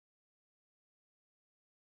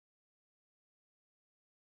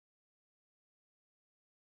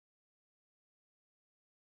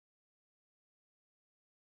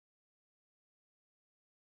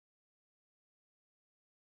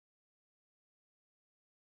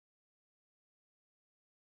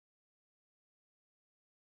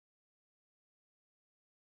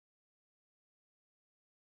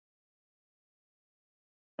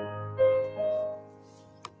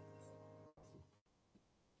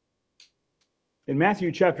In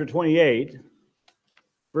Matthew chapter 28,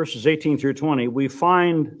 verses 18 through 20, we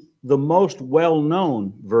find the most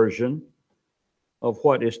well-known version of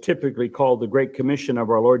what is typically called the Great Commission of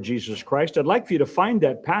our Lord Jesus Christ. I'd like for you to find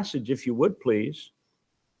that passage, if you would please,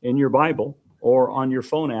 in your Bible or on your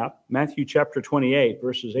phone app, Matthew chapter 28,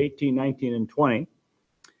 verses 18, 19, and 20.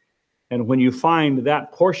 And when you find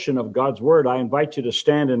that portion of God's Word, I invite you to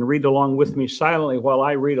stand and read along with me silently while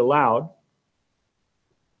I read aloud.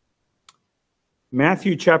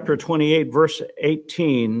 Matthew chapter 28, verse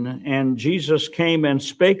 18, and Jesus came and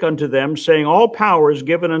spake unto them, saying, All power is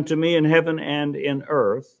given unto me in heaven and in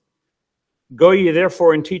earth. Go ye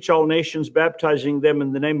therefore and teach all nations, baptizing them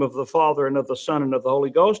in the name of the Father and of the Son and of the Holy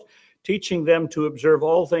Ghost, teaching them to observe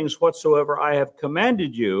all things whatsoever I have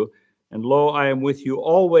commanded you. And lo, I am with you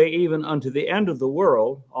always, even unto the end of the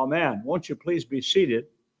world. Amen. Won't you please be seated?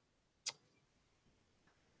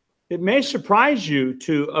 It may surprise you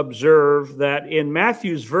to observe that in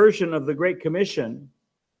Matthew's version of the Great Commission,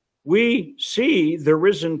 we see the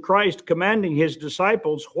risen Christ commanding his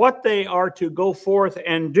disciples what they are to go forth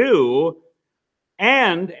and do,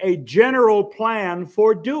 and a general plan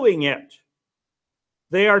for doing it.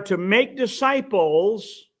 They are to make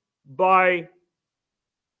disciples by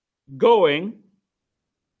going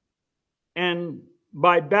and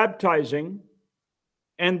by baptizing,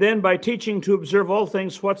 and then by teaching to observe all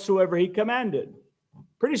things whatsoever he commanded.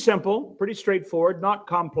 Pretty simple, pretty straightforward, not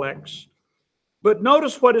complex. But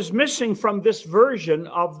notice what is missing from this version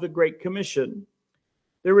of the Great Commission.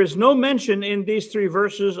 There is no mention in these three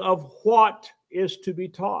verses of what is to be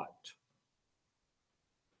taught.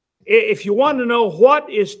 If you want to know what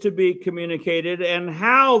is to be communicated and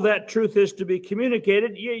how that truth is to be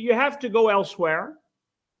communicated, you have to go elsewhere.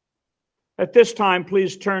 At this time,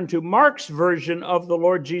 please turn to Mark's version of the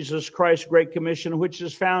Lord Jesus Christ's Great Commission, which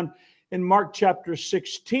is found in Mark chapter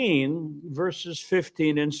 16, verses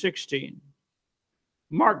 15 and 16.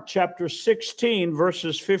 Mark chapter 16,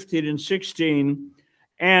 verses 15 and 16.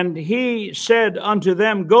 And he said unto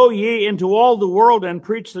them, Go ye into all the world and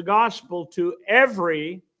preach the gospel to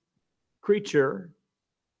every creature.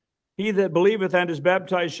 He that believeth and is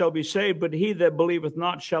baptized shall be saved, but he that believeth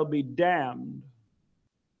not shall be damned.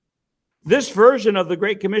 This version of the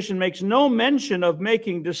Great Commission makes no mention of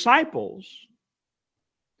making disciples,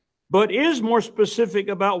 but is more specific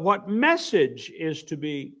about what message is to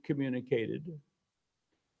be communicated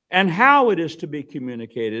and how it is to be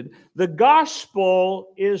communicated. The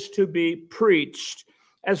gospel is to be preached.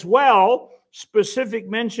 As well, specific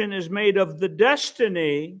mention is made of the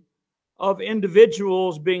destiny of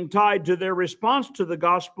individuals being tied to their response to the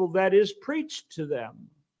gospel that is preached to them.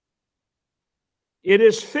 It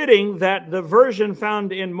is fitting that the version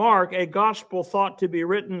found in Mark, a gospel thought to be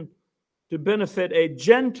written to benefit a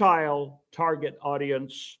Gentile target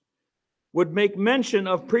audience, would make mention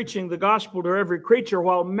of preaching the gospel to every creature,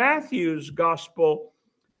 while Matthew's gospel,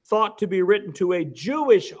 thought to be written to a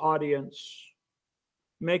Jewish audience,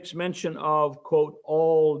 makes mention of, quote,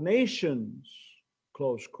 all nations,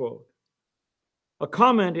 close quote. A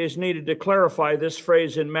comment is needed to clarify this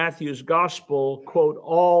phrase in Matthew's gospel, quote,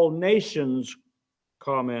 all nations,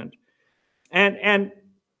 comment. And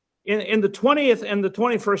in the 20th and the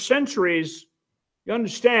 21st centuries, you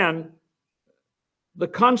understand, the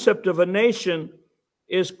concept of a nation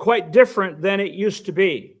is quite different than it used to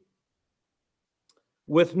be,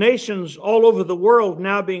 with nations all over the world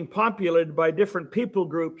now being populated by different people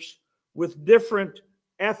groups with different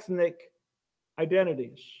ethnic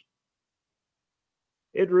identities.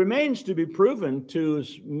 It remains to be proven to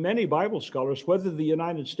many Bible scholars whether the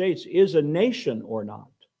United States is a nation or not.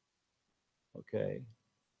 Okay.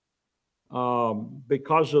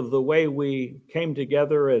 Because of the way we came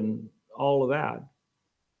together and all of that.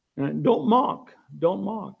 And don't mock.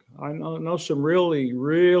 I know some really,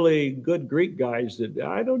 really good Greek guys that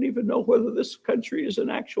I don't even know whether this country is an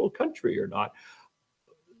actual country or not,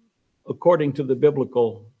 according to the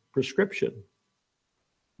biblical prescription.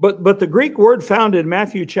 But the Greek word found in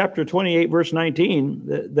Matthew chapter 28, verse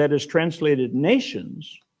 19, that is translated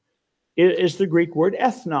nations, is the Greek word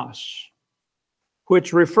ethnos,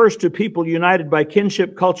 which refers to people united by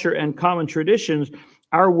kinship, culture, and common traditions.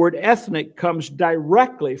 Our word ethnic comes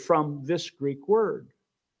directly from this Greek word.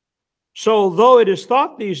 So though it is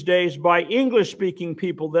thought these days by English-speaking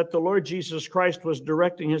people that the Lord Jesus Christ was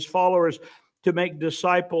directing his followers to make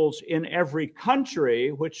disciples in every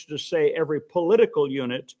country, which to say every political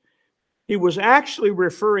unit, he was actually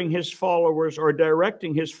referring his followers or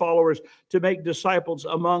directing his followers to make disciples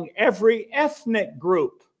among every ethnic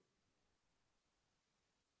group.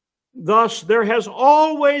 Thus, there has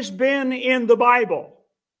always been in the Bible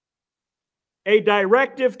a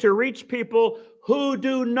directive to reach people who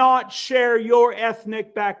do not share your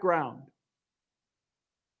ethnic background,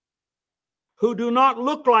 who do not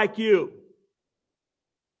look like you,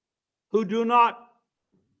 who do not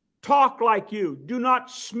talk like you, do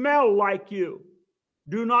not smell like you,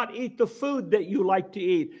 do not eat the food that you like to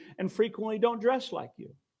eat, and frequently don't dress like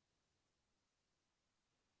you.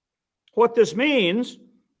 What this means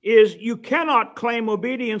is you cannot claim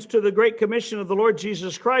obedience to the Great Commission of the Lord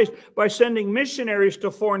Jesus Christ by sending missionaries to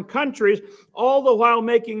foreign countries, all the while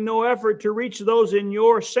making no effort to reach those in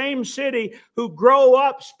your same city who grow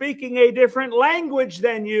up speaking a different language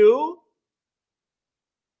than you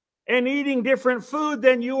and eating different food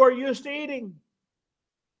than you are used to eating.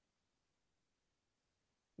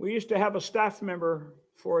 We used to have a staff member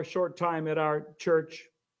for a short time at our church,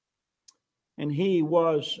 and he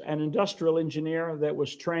was an industrial engineer that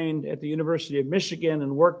was trained at the University of Michigan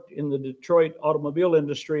and worked in the Detroit automobile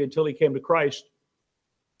industry until he came to Christ.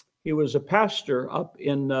 He was a pastor up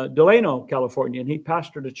in Delano, California, and he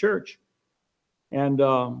pastored a church. And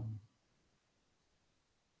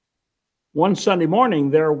one Sunday morning,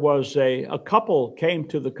 there was a couple came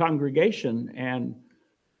to the congregation, and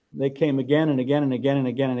they came again and again and again and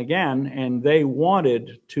again and again, and they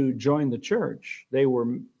wanted to join the church. They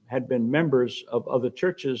had been members of other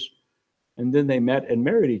churches, and then they met and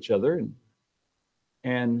married each other.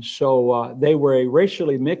 And so they were a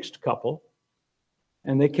racially mixed couple,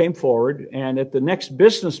 and they came forward. And at the next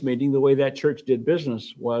business meeting, the way that church did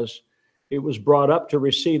business was it was brought up to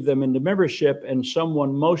receive them into membership, and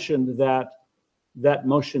someone motioned that that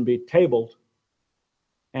motion be tabled,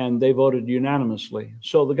 and they voted unanimously.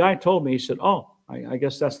 So the guy told me, he said, oh, I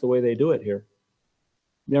guess that's the way they do it here.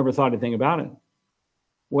 Never thought anything about it.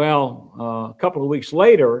 Well, a couple of weeks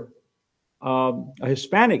later, a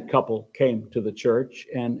Hispanic couple came to the church,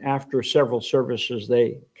 and after several services,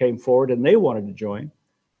 they came forward and they wanted to join.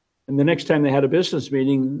 And the next time they had a business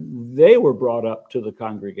meeting, they were brought up to the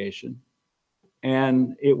congregation,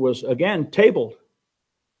 and it was again tabled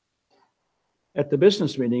at the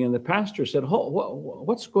business meeting. And the pastor said, oh,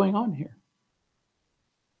 what's going on here?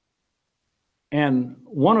 And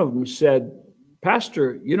one of them said,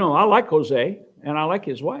 Pastor, you know, I like Jose and I like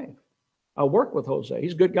his wife. I work with Jose.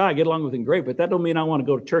 He's a good guy. I get along with him great, but that don't mean I want to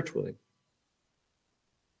go to church with him.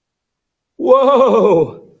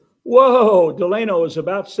 Whoa, whoa. Delano is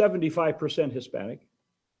about 75% Hispanic.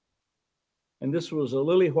 And this was a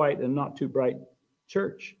lily white and not too bright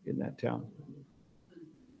church in that town.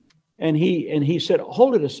 And he said,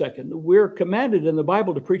 hold it a second. We're commanded in the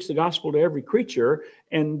Bible to preach the gospel to every creature.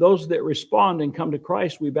 And those that respond and come to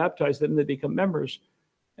Christ, we baptize them, they become members.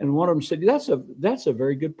 And one of them said, that's a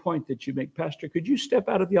very good point that you make, Pastor. Could you step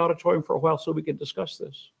out of the auditorium for a while so we can discuss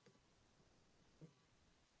this?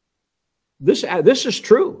 This is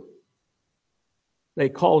true. They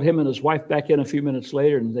called him and his wife back in a few minutes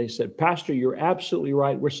later, and they said, Pastor, you're absolutely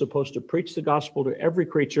right. We're supposed to preach the gospel to every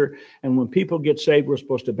creature. And when people get saved, we're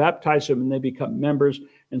supposed to baptize them and they become members.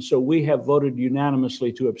 And so we have voted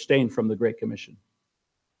unanimously to abstain from the Great Commission.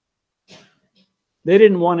 They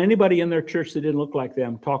didn't want anybody in their church that didn't look like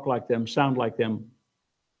them, talk like them, sound like them.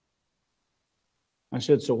 I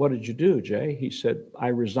said, so what did you do, Jay? He said, I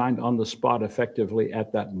resigned on the spot effectively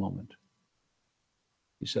at that moment.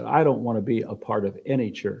 He said, I don't want to be a part of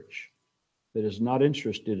any church that is not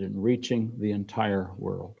interested in reaching the entire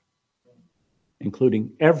world,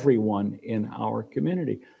 including everyone in our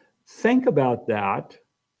community. Think about that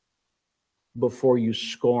before you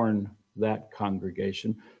scorn that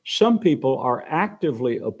congregation. Some people are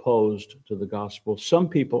actively opposed to the gospel. Some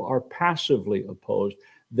people are passively opposed.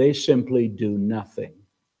 They simply do nothing.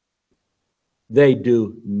 They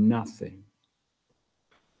do nothing.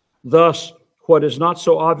 Thus, what is not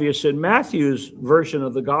so obvious in Matthew's version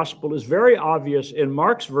of the gospel is very obvious in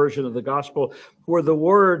Mark's version of the gospel, where the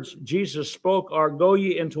words Jesus spoke are, go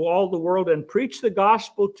ye into all the world and preach the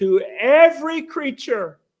gospel to every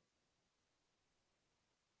creature.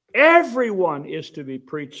 Everyone is to be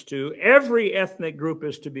preached to. Every ethnic group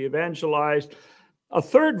is to be evangelized. A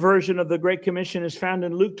third version of the Great Commission is found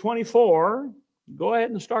in Luke 24. Go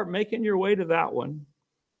ahead and start making your way to that one,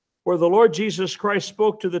 where the Lord Jesus Christ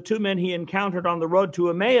spoke to the two men he encountered on the road to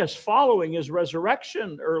Emmaus following his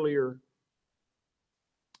resurrection earlier.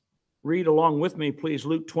 Read along with me, please,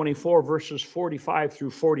 Luke 24, verses 45 through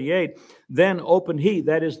 48. Then opened he,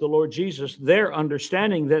 that is the Lord Jesus, their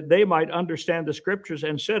understanding, that they might understand the scriptures,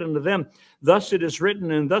 and said unto them, thus it is written,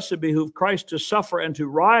 and thus it behooved Christ to suffer and to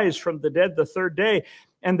rise from the dead the third day,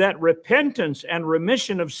 and that repentance and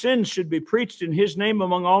remission of sins should be preached in his name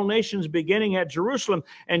among all nations, beginning at Jerusalem.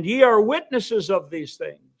 And ye are witnesses of these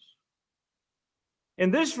things. In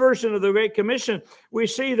this version of the Great Commission, we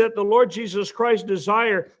see that the Lord Jesus Christ's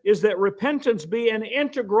desire is that repentance be an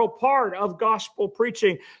integral part of gospel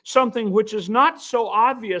preaching, something which is not so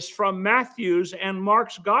obvious from Matthew's and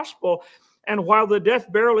Mark's gospel. And while the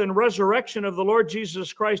death, burial, and resurrection of the Lord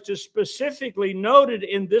Jesus Christ is specifically noted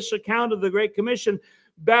in this account of the Great Commission,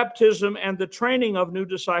 baptism and the training of new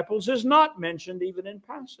disciples is not mentioned even in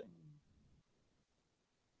passing.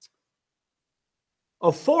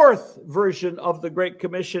 A fourth version of the Great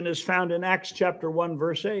Commission is found in Acts chapter 1,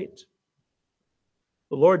 verse 8.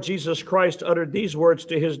 The Lord Jesus Christ uttered these words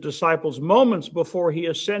to his disciples moments before he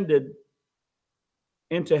ascended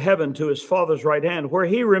into heaven to his Father's right hand, where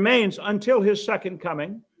he remains until his second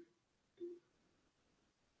coming.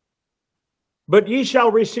 But ye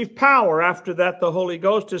shall receive power. After that the Holy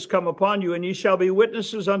Ghost is come upon you, and ye shall be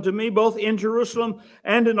witnesses unto me both in Jerusalem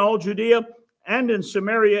and in all Judea and in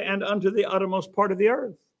Samaria and unto the uttermost part of the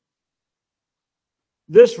earth.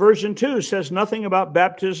 This version too says nothing about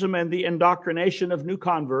baptism and the indoctrination of new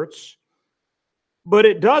converts, but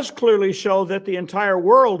it does clearly show that the entire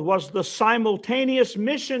world was the simultaneous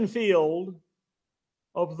mission field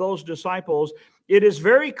of those disciples. It is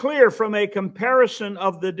very clear from a comparison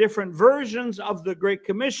of the different versions of the Great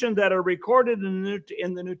Commission that are recorded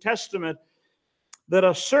in the New Testament that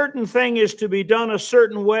a certain thing is to be done a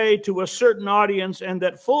certain way to a certain audience, and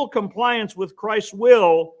that full compliance with Christ's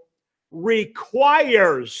will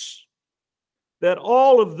requires that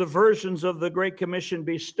all of the versions of the Great Commission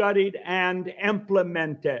be studied and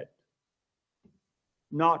implemented,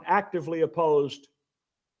 not actively opposed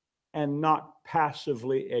and not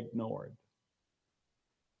passively ignored.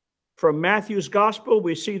 From Matthew's Gospel,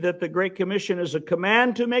 we see that the Great Commission is a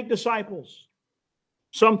command to make disciples,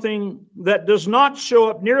 something that does not show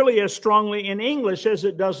up nearly as strongly in English as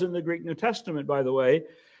it does in the Greek New Testament, by the way.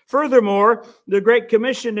 Furthermore, the Great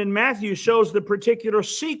Commission in Matthew shows the particular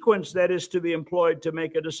sequence that is to be employed to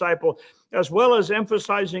make a disciple, as well as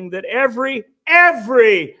emphasizing that every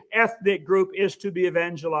ethnic group is to be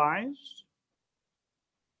evangelized.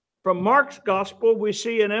 From Mark's Gospel, we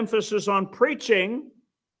see an emphasis on preaching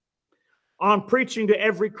to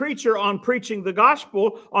every creature, on preaching the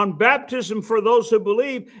gospel, on baptism for those who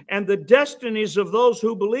believe, and the destinies of those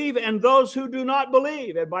who believe and those who do not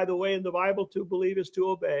believe. And by the way, in the Bible, to believe is to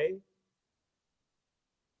obey.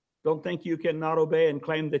 Don't think you can not obey and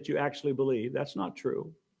claim that you actually believe. That's not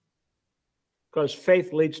true. Because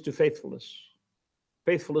faith leads to faithfulness.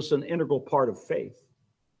 Faithfulness is an integral part of faith.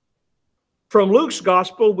 From Luke's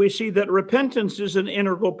Gospel, we see that repentance is an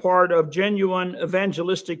integral part of genuine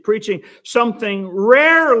evangelistic preaching, something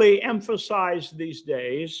rarely emphasized these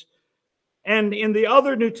days. And in the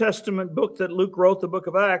other New Testament book that Luke wrote, the book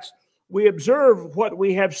of Acts, we observe what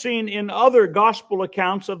we have seen in other gospel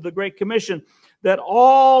accounts of the Great Commission, that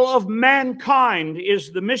all of mankind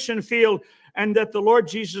is the mission field, and that the Lord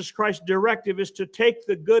Jesus Christ's directive is to take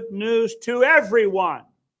the good news to everyone.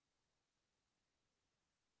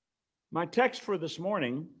 My text for this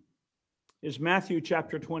morning is Matthew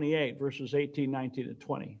chapter 28, verses 18, 19, and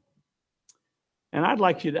 20. And I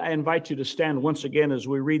invite you to stand once again as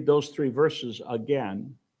we read those three verses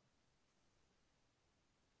again.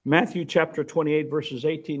 Matthew chapter 28, verses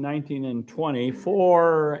 18, 19, and 20,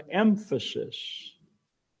 for emphasis.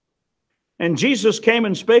 And Jesus came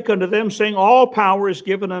and spake unto them, saying, all power is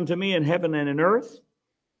given unto me in heaven and in earth.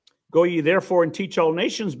 Go ye therefore and teach all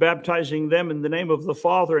nations, baptizing them in the name of the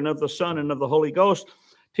Father and of the Son and of the Holy Ghost,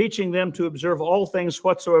 teaching them to observe all things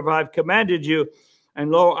whatsoever I have commanded you.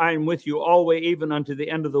 And lo, I am with you always, even unto the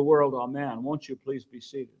end of the world. Amen. Won't you please be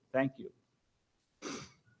seated? Thank you.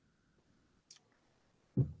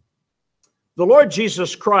 The Lord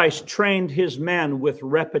Jesus Christ trained his men with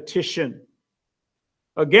repetition.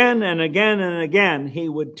 Again and again and again, he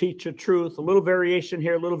would teach a truth, a little variation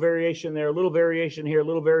here, a little variation there, a little variation here, a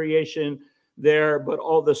little variation there, but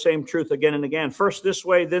all the same truth again and again. First this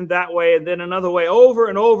way, then that way, and then another way, over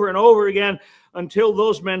and over and over again, until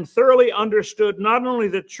those men thoroughly understood not only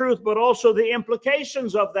the truth, but also the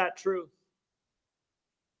implications of that truth.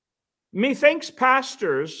 Methinks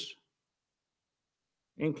pastors,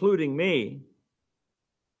 including me,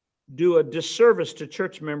 do a disservice to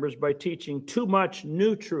church members by teaching too much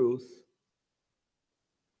new truth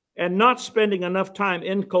and not spending enough time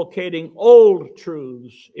inculcating old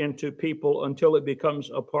truths into people until it becomes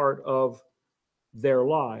a part of their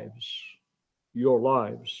lives, your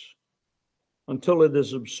lives, until it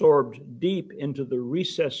is absorbed deep into the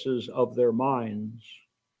recesses of their minds,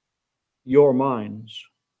 your minds,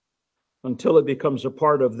 until it becomes a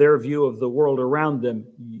part of their view of the world around them,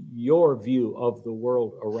 your view of the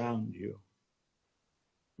world around you.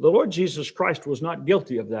 The Lord Jesus Christ was not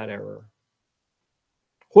guilty of that error.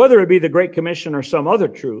 Whether it be the Great Commission or some other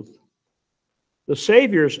truth, the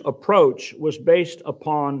Savior's approach was based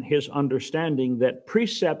upon his understanding that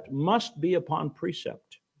precept must be upon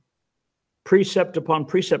precept. Precept upon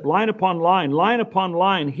precept, line upon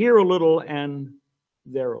line, here a little and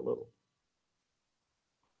there a little.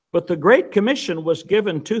 But the Great Commission was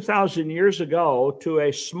given 2,000 years ago to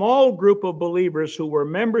a small group of believers who were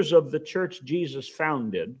members of the church Jesus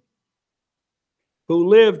founded, who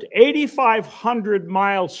lived 8,500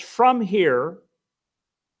 miles from here.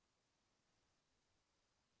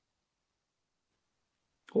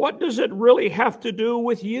 What does it really have to do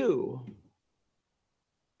with you?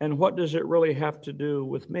 And what does it really have to do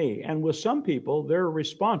with me? And with some people, their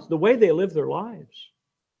response, the way they live their lives,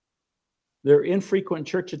 their infrequent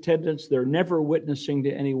church attendance, they're never witnessing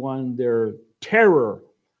to anyone, their terror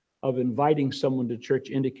of inviting someone to church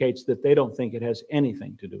indicates that they don't think it has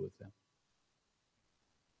anything to do with them.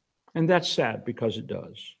 And that's sad, because it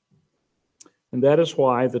does. And that is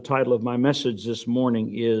why the title of my message this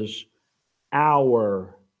morning is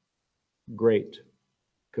Our Great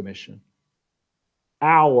Commission.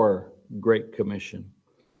 Our Great Commission.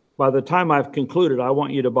 By the time I've concluded, I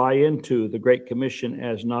want you to buy into the Great Commission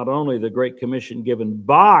as not only the Great Commission given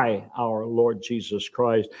by our Lord Jesus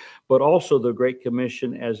Christ, but also the Great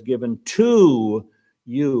Commission as given to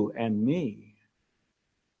you and me.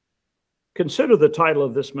 Consider the title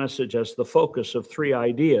of this message as the focus of three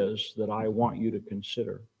ideas that I want you to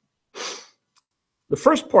consider. The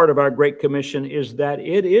first part of our Great Commission is that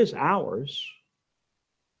it is ours.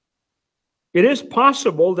 It is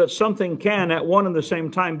possible that something can at one and the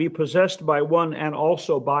same time be possessed by one and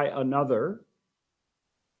also by another.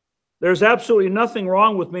 There's absolutely nothing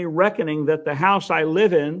wrong with me reckoning that the house I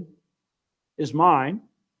live in is mine,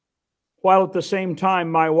 while at the same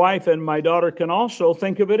time my wife and my daughter can also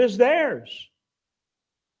think of it as theirs.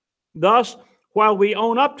 Thus, while we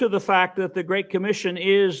own up to the fact that the Great Commission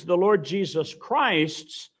is the Lord Jesus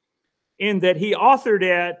Christ's, in that he authored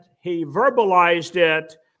it, he verbalized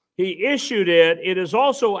it, he issued it, it is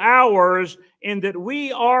also ours in that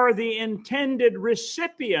we are the intended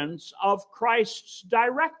recipients of Christ's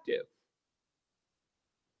directive.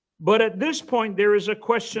 But at this point, there is a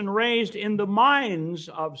question raised in the minds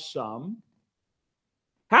of some.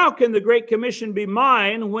 How can the Great Commission be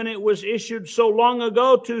mine when it was issued so long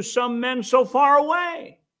ago to some men so far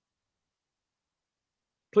away?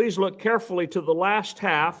 Please look carefully to the last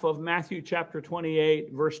half of Matthew chapter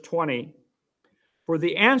 28, verse 20, for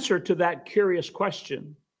the answer to that curious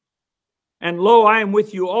question. And lo, I am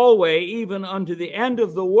with you always, even unto the end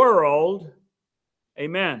of the world.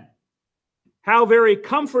 Amen. How very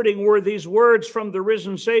comforting were these words from the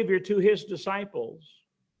risen Savior to his disciples.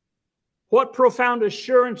 What profound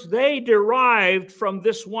assurance they derived from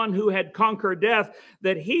this one who had conquered death,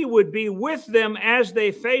 that he would be with them as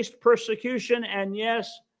they faced persecution and, yes,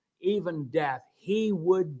 even death. He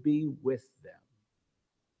would be with them.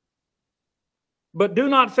 But do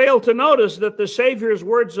not fail to notice that the Savior's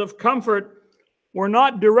words of comfort were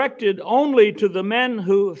not directed only to the men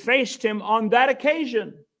who faced him on that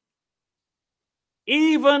occasion.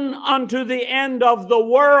 Even unto the end of the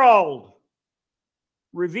world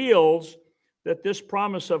reveals that this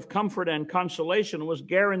promise of comfort and consolation was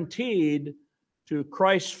guaranteed to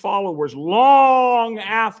Christ's followers long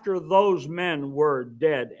after those men were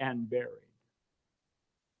dead and buried.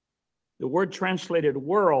 The word translated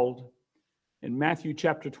world in Matthew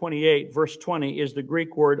chapter 28, verse 20, is the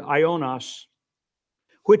Greek word ionos,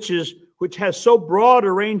 which has so broad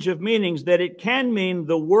a range of meanings that it can mean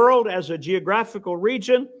the world as a geographical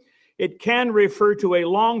region. It can refer to a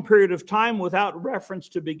long period of time without reference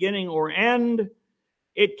to beginning or end.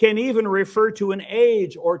 It can even refer to an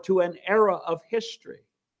age or to an era of history.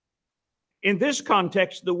 In this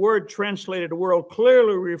context, the word translated world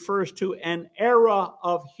clearly refers to an era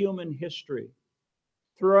of human history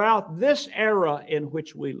throughout this era in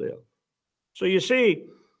which we live. So you see,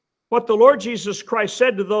 what the Lord Jesus Christ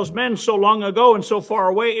said to those men so long ago and so far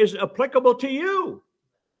away is applicable to you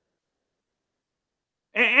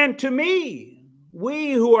and to me.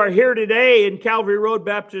 We who are here today in Calvary Road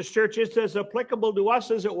Baptist Church, it's as applicable to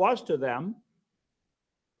us as it was to them.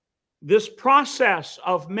 This process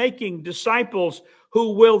of making disciples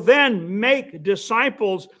who will then make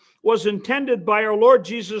disciples was intended by our Lord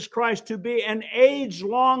Jesus Christ to be an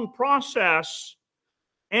age-long process,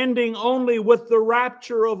 ending only with the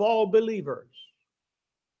rapture of all believers.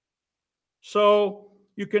 So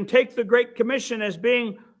you can take the Great Commission as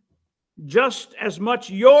being just as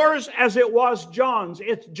much yours as it was John's.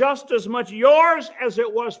 It's just as much yours as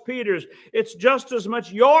it was Peter's. It's just as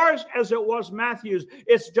much yours as it was Matthew's.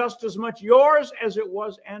 It's just as much yours as it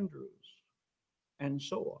was Andrew's. and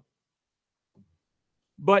so on.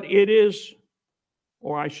 But it is,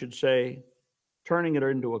 or I should say, turning it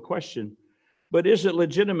into a question, but is it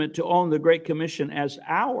legitimate to own the Great Commission as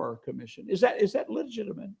our commission? Is that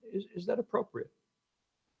legitimate? Is that appropriate?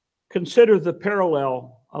 Consider the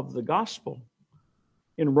parallel of the gospel.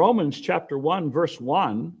 In Romans chapter 1, verse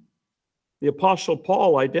 1, the Apostle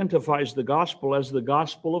Paul identifies the gospel as the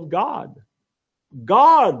gospel of God.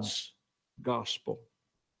 God's gospel.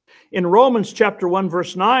 In Romans chapter 1,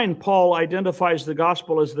 verse 9, Paul identifies the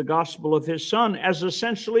gospel as the gospel of his Son, as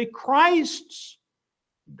essentially Christ's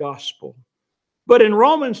gospel. But in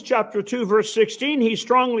Romans chapter 2, verse 16, he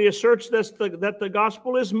strongly asserts that the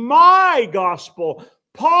gospel is my gospel,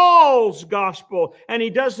 Paul's gospel. And he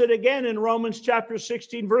does it again in Romans chapter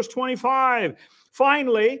 16, verse 25.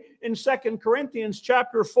 Finally, in 2 Corinthians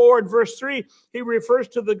chapter 4 and verse 3, he refers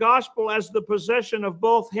to the gospel as the possession of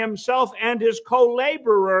both himself and his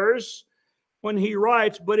co-laborers when he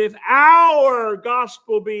writes, "But if our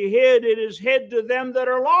gospel be hid, it is hid to them that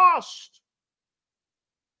are lost."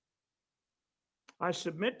 I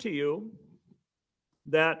submit to you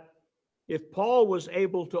that if Paul was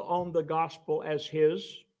able to own the gospel as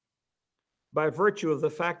his, by virtue of the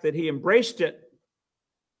fact that he embraced it,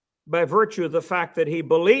 by virtue of the fact that he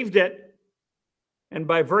believed it, and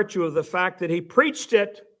by virtue of the fact that he preached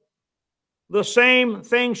it, the same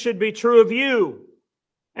thing should be true of you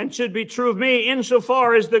and should be true of me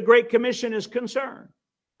insofar as the Great Commission is concerned.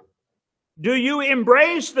 Do you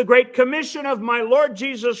embrace the Great Commission of my Lord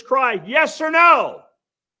Jesus Christ? Yes or no?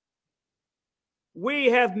 We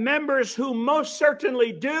have members who most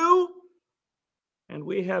certainly do, and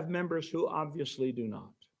we have members who obviously do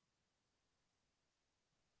not.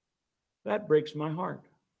 That breaks my heart.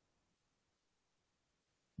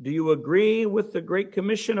 Do you agree with the Great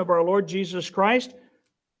Commission of our Lord Jesus Christ?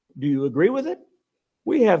 Do you agree with it?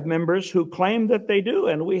 We have members who claim that they do,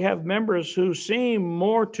 and we have members who seem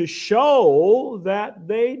more to show that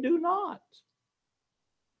they do not.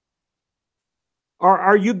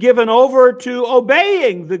 Are you given over to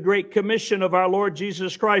obeying the Great Commission of our Lord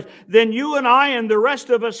Jesus Christ? Then you and I and the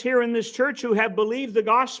rest of us here in this church who have believed the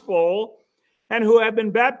gospel and who have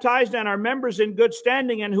been baptized and are members in good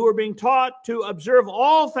standing and who are being taught to observe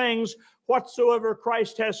all things whatsoever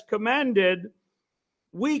Christ has commanded,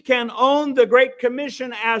 we can own the Great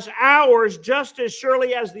Commission as ours just as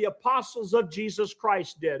surely as the apostles of Jesus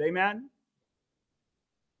Christ did. Amen?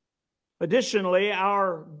 Additionally,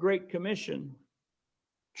 our Great Commission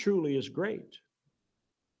truly is great.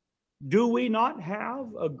 Do we not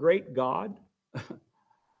have a great God?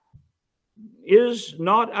 Is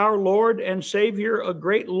not our Lord and Savior a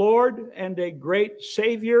great Lord and a great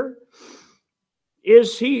Savior?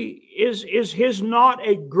 Is his not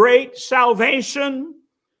a great salvation?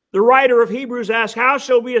 The writer of Hebrews asks, how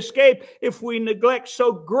shall we escape if we neglect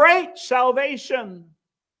so great salvation?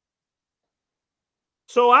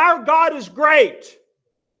 So our God is great.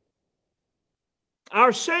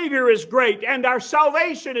 Our Savior is great, and our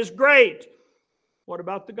salvation is great. What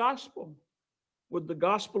about the gospel? Would the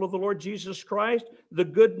gospel of the Lord Jesus Christ, the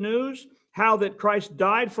good news, how that Christ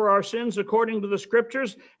died for our sins according to the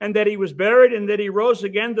Scriptures, and that he was buried, and that he rose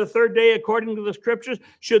again the third day according to the Scriptures,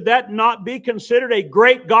 should that not be considered a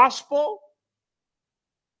great gospel?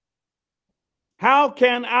 How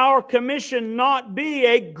can our commission not be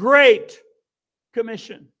a great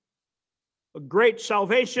commission? A great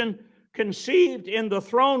salvation conceived in the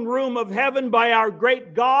throne room of heaven by our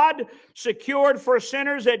great God, secured for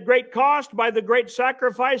sinners at great cost by the great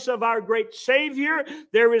sacrifice of our great Savior.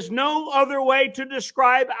 There is no other way to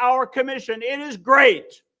describe our commission. It is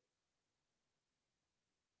great.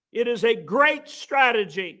 It is a great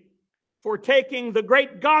strategy for taking the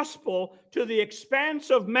great gospel to the expanse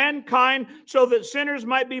of mankind so that sinners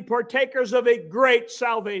might be partakers of a great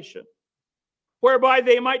salvation, whereby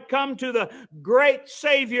they might come to the great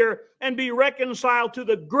Savior and be reconciled to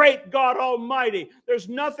the great God Almighty. There's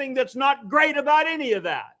nothing that's not great about any of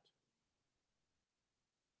that.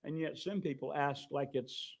 And yet some people ask like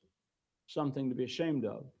it's something to be ashamed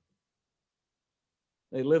of.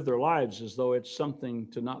 They live their lives as though it's something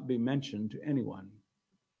to not be mentioned to anyone.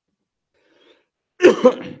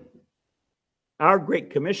 Our Great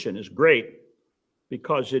Commission is great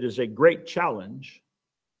because it is a great challenge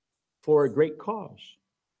for a great cause.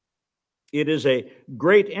 It is a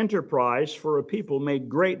great enterprise for a people made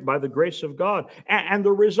great by the grace of God. And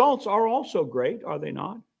the results are also great, are they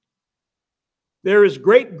not? There is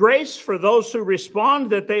great grace for those who respond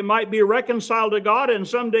that they might be reconciled to God and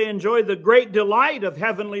someday enjoy the great delight of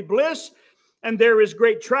heavenly bliss. And there is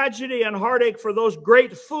great tragedy and heartache for those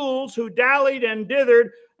great fools who dallied and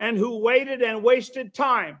dithered and who waited and wasted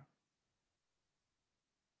time.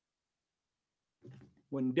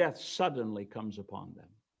 when death suddenly comes upon them.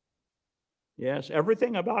 Yes,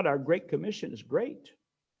 everything about our Great Commission is great.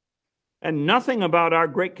 And nothing about our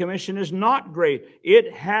Great Commission is not great.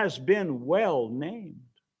 It has been well named.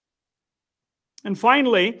 And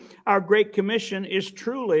finally, our Great Commission is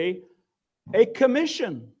truly a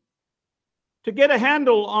commission. To get a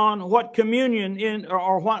handle on what communion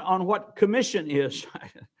on what commission is,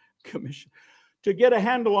 commission. To get a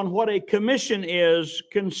handle on what a commission is,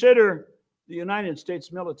 consider the United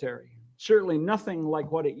States military. Certainly nothing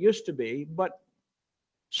like what it used to be, but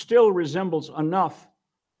still resembles enough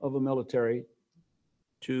of a military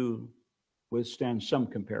to withstand some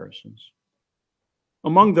comparisons.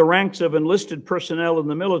 Among the ranks of enlisted personnel in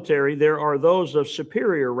the military, there are those of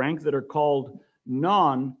superior rank that are called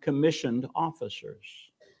non-commissioned officers.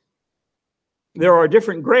 There are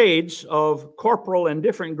different grades of corporal and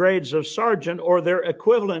different grades of sergeant or their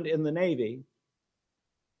equivalent in the Navy.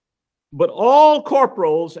 But all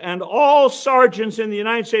corporals and all sergeants in the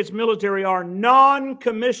United States military are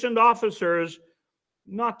non-commissioned officers,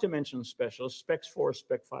 not to mention specialists, Spec 4,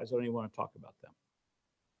 Spec 5s. I don't even want to talk about them.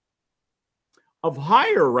 Of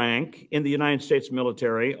higher rank in the United States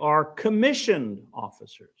military are commissioned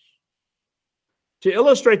officers. To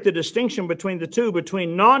illustrate the distinction between the two,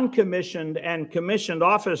 between non-commissioned and commissioned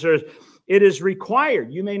officers, it is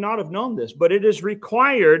required, you may not have known this, but it is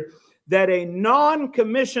required that a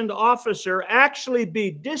non-commissioned officer actually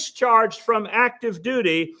be discharged from active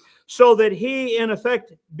duty so that he, in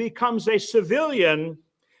effect, becomes a civilian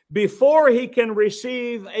before he can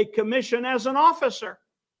receive a commission as an officer.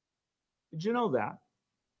 Did you know that?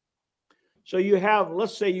 So you have,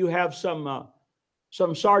 let's say you have some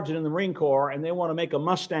sergeant in the Marine Corps and they want to make a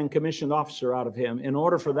Mustang commissioned officer out of him. In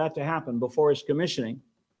order for that to happen before his commissioning,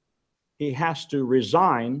 he has to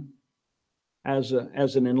resign as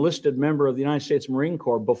an enlisted member of the United States Marine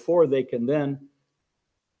Corps before they can then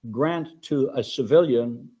grant to a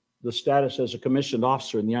civilian the status as a commissioned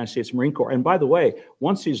officer in the United States Marine Corps. And by the way,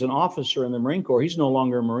 once he's an officer in the Marine Corps, he's no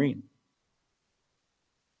longer a Marine.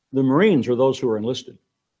 The Marines are those who are enlisted,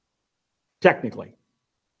 technically.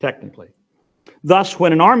 Thus,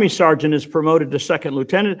 when an Army sergeant is promoted to second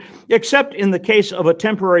lieutenant, except in the case of a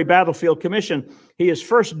temporary battlefield commission, he is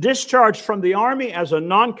first discharged from the Army as a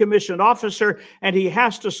non-commissioned officer, and he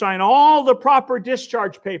has to sign all the proper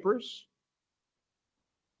discharge papers.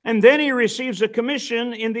 And then he receives a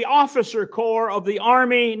commission in the officer corps of the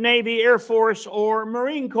Army, Navy, Air Force, or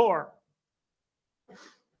Marine Corps.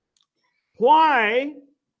 Why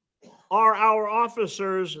are our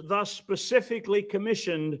officers thus specifically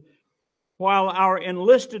commissioned while our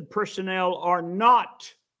enlisted personnel are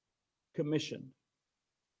not commissioned?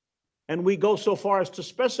 And we go so far as to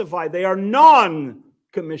specify they are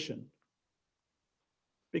non-commissioned.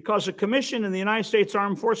 Because a commission in the United States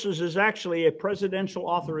Armed Forces is actually a presidential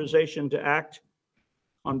authorization to act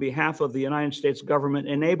on behalf of the United States government,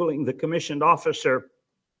 enabling the commissioned officer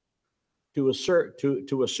to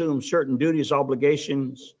assume certain duties,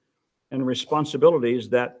 obligations, and responsibilities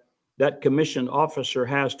that commissioned officer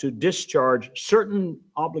has to discharge certain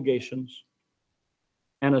obligations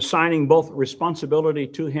and assigning both responsibility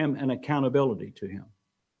to him and accountability to him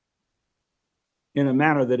in a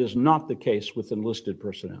manner that is not the case with enlisted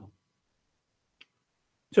personnel.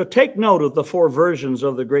 So take note of the four versions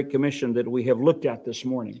of the Great Commission that we have looked at this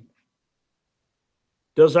morning.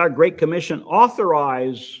 Does our Great Commission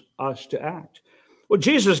authorize us to act? Well,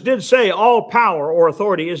 Jesus did say, all power or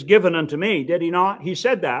authority is given unto me, did he not? He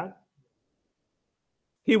said that.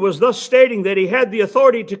 He was thus stating that he had the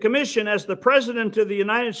authority to commission, as the President of the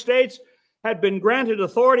United States had been granted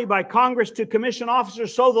authority by Congress to commission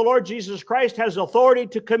officers, so the Lord Jesus Christ has authority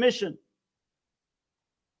to commission.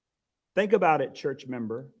 Think about it, church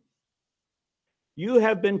member. You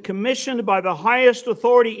have been commissioned by the highest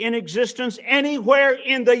authority in existence anywhere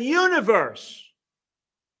in the universe,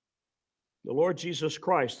 the Lord Jesus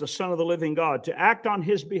Christ, the Son of the living God, to act on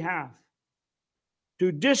his behalf,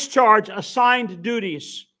 to discharge assigned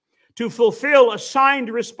duties, to fulfill assigned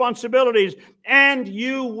responsibilities, and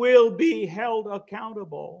you will be held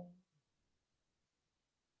accountable.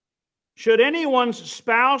 Should anyone's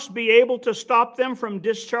spouse be able to stop them from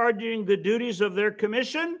discharging the duties of their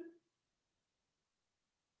commission?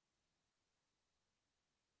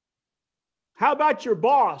 How about your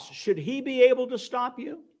boss? Should he be able to stop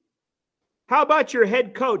you? How about your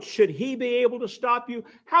head coach? Should he be able to stop you?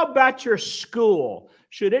 How about your school?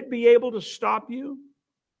 Should it be able to stop you?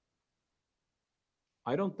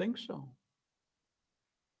 I don't think so.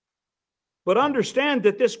 But understand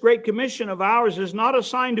that this Great Commission of ours is not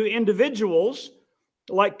assigned to individuals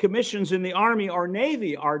like commissions in the Army or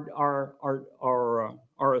Navy are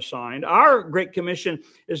are assigned. Our Great Commission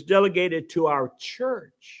is delegated to our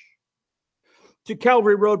church, to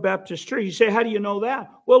Calvary Road Baptist Church. You say, how do you know that?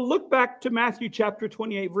 Well, look back to Matthew chapter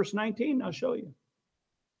 28, verse 19. I'll show you.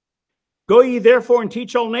 Go ye therefore and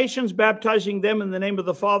teach all nations, baptizing them in the name of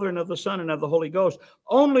the Father and of the Son and of the Holy Ghost.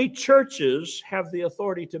 Only churches have the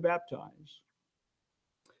authority to baptize.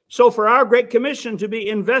 So for our Great Commission to be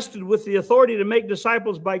invested with the authority to make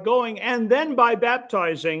disciples by going and then by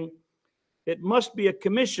baptizing, it must be a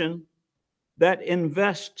commission that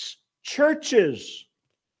invests churches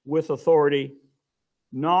with authority,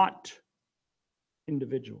 not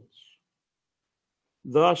individuals.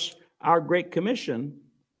 Thus, our Great Commission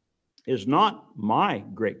is not my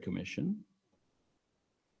Great Commission.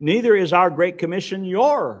 Neither is our Great Commission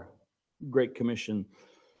your Great Commission.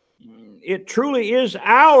 It truly is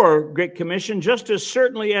our Great Commission, just as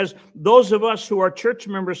certainly as those of us who are church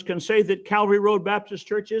members can say that Calvary Road Baptist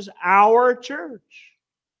Church is our church.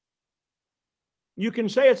 You can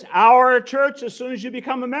say it's our church as soon as you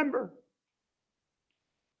become a member.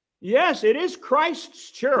 Yes, it is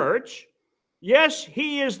Christ's church. Yes,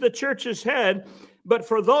 He is the church's head. But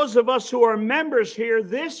for those of us who are members here,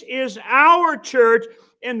 this is our church,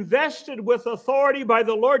 invested with authority by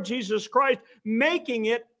the Lord Jesus Christ, making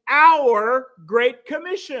it our Great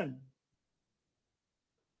Commission.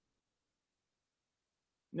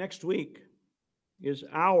 Next week is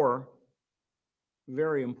our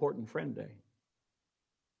very important Friend Day.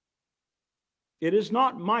 It is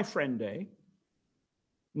not my Friend Day,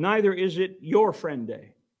 neither is it your Friend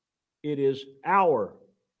Day. It is our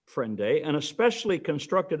Friend Day, an especially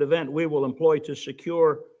constructed event we will employ to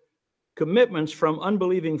secure commitments from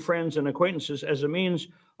unbelieving friends and acquaintances as a means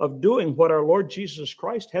of doing what our Lord Jesus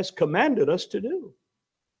Christ has commanded us to do.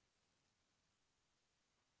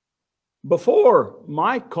 Before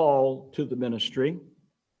my call to the ministry,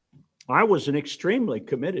 I was an extremely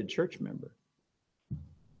committed church member.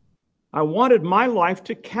 I wanted my life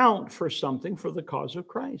to count for something for the cause of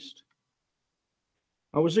Christ.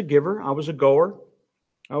 I was a giver. I was a goer.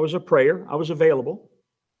 I was a prayer. I was available.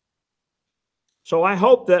 So I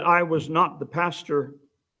hope that I was not the pastor,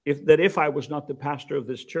 if I was not the pastor of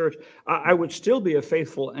this church, I would still be a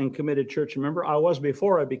faithful and committed church member. I was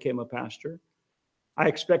before I became a pastor. I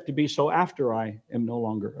expect to be so after I am no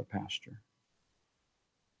longer a pastor.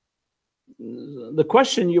 The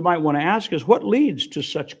question you might want to ask is, what leads to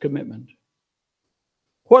such commitment?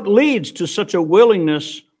 What leads to such a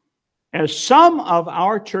willingness as some of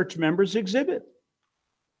our church members exhibit?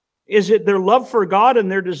 Is it their love for God and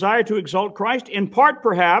their desire to exalt Christ? In part,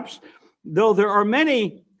 perhaps, though there are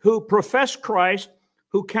many who profess Christ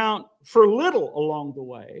who count for little along the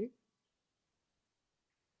way,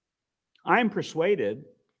 I am persuaded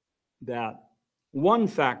that one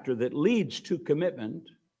factor that leads to commitment,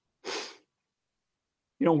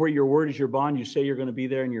 you know, where your word is your bond, you say you're going to be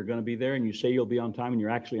there and you're going to be there, and you say you'll be on time and you're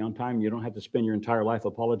actually on time, and you don't have to spend your entire life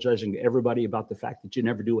apologizing to everybody about the fact that you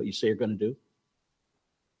never do what you say you're going to do.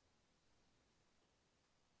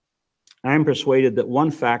 I am persuaded that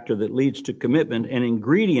one factor that leads to commitment, an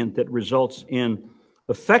ingredient that results in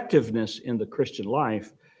effectiveness in the Christian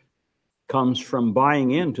life, comes from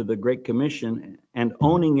buying into the Great Commission and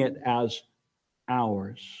owning it as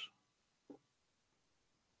ours.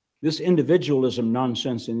 This individualism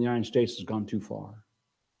nonsense in the United States has gone too far.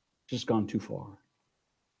 It's just gone too far.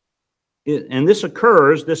 And this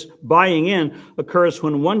buying in occurs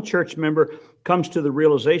when one church member comes to the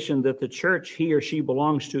realization that the church he or she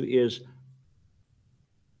belongs to is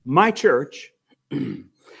my church,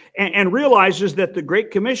 and realizes that the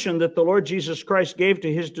Great Commission that the Lord Jesus Christ gave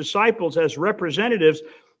to His disciples as representatives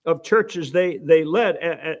of churches they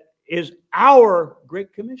led is our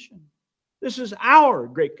Great Commission. This is our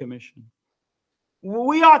Great Commission.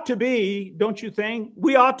 We ought to be, don't you think,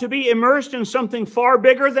 we ought to be immersed in something far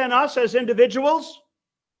bigger than us as individuals.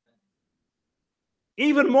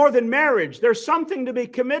 Even more than marriage. There's something to be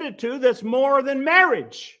committed to that's more than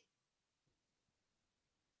marriage.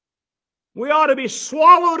 We ought to be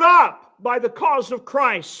swallowed up by the cause of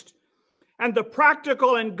Christ. And the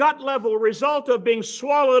practical and gut level result of being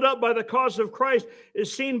swallowed up by the cause of Christ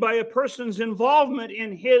is seen by a person's involvement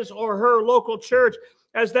in his or her local church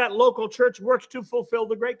as that local church works to fulfill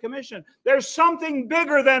the Great Commission. There's something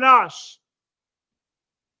bigger than us.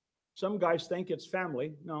 Some guys think it's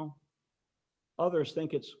family. No. Others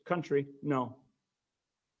think it's country. No.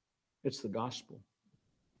 It's the gospel.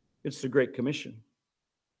 It's the Great Commission.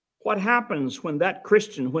 What happens when that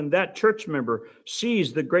Christian, when that church member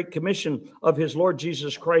sees the Great Commission of his Lord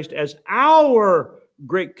Jesus Christ as our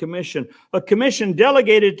Great Commission, a commission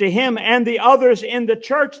delegated to him and the others in the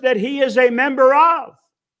church that he is a member of?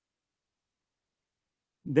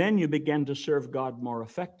 then you begin to serve God more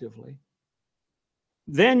effectively.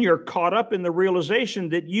 Then you're caught up in the realization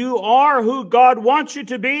that you are who God wants you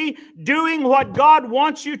to be, doing what God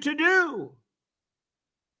wants you to do.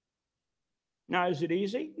 Now, is it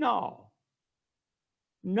easy? No.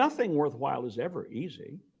 Nothing worthwhile is ever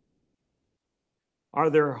easy. Are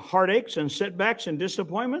there heartaches and setbacks and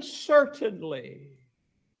disappointments? Certainly.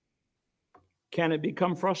 Can it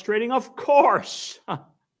become frustrating? Of course.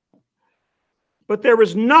 But there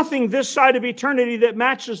is nothing this side of eternity that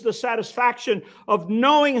matches the satisfaction of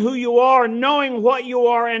knowing who you are, knowing what you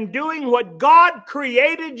are, and doing what God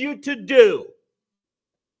created you to do.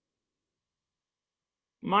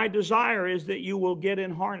 My desire is that you will get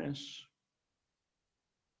in harness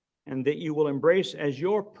and that you will embrace as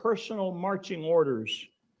your personal marching orders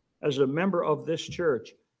as a member of this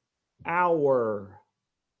church, our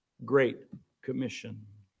Great Commission.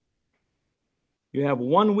 You have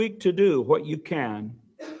 1 week to do what you can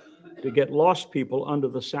to get lost people under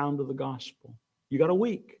the sound of the gospel. You got a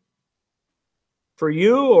week. For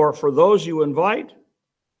you or for those you invite,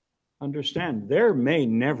 understand there may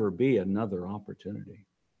never be another opportunity.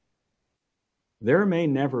 There may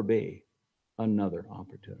never be another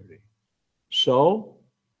opportunity. So,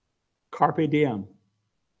 carpe diem.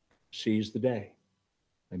 Seize the day.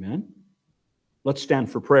 Amen? Let's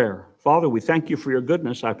stand for prayer. Father, we thank you for your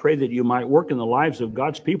goodness. I pray that you might work in the lives of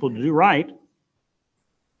God's people to do right.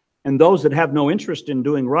 And those that have no interest in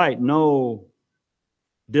doing right, no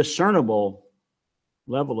discernible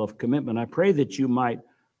level of commitment, I pray that you might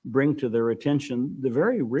bring to their attention the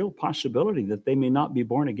very real possibility that they may not be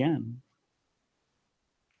born again.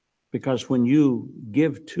 Because when you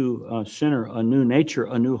give to a sinner a new nature,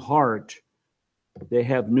 a new heart, they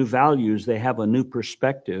have new values, they have a new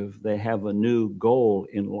perspective, they have a new goal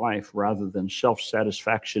in life rather than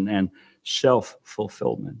self-satisfaction and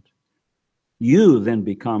self-fulfillment. You then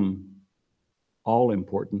become all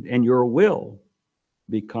important, and your will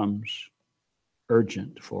becomes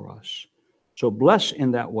urgent for us. So bless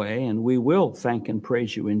in that way, and we will thank and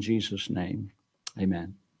praise you in Jesus' name.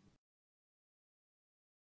 Amen.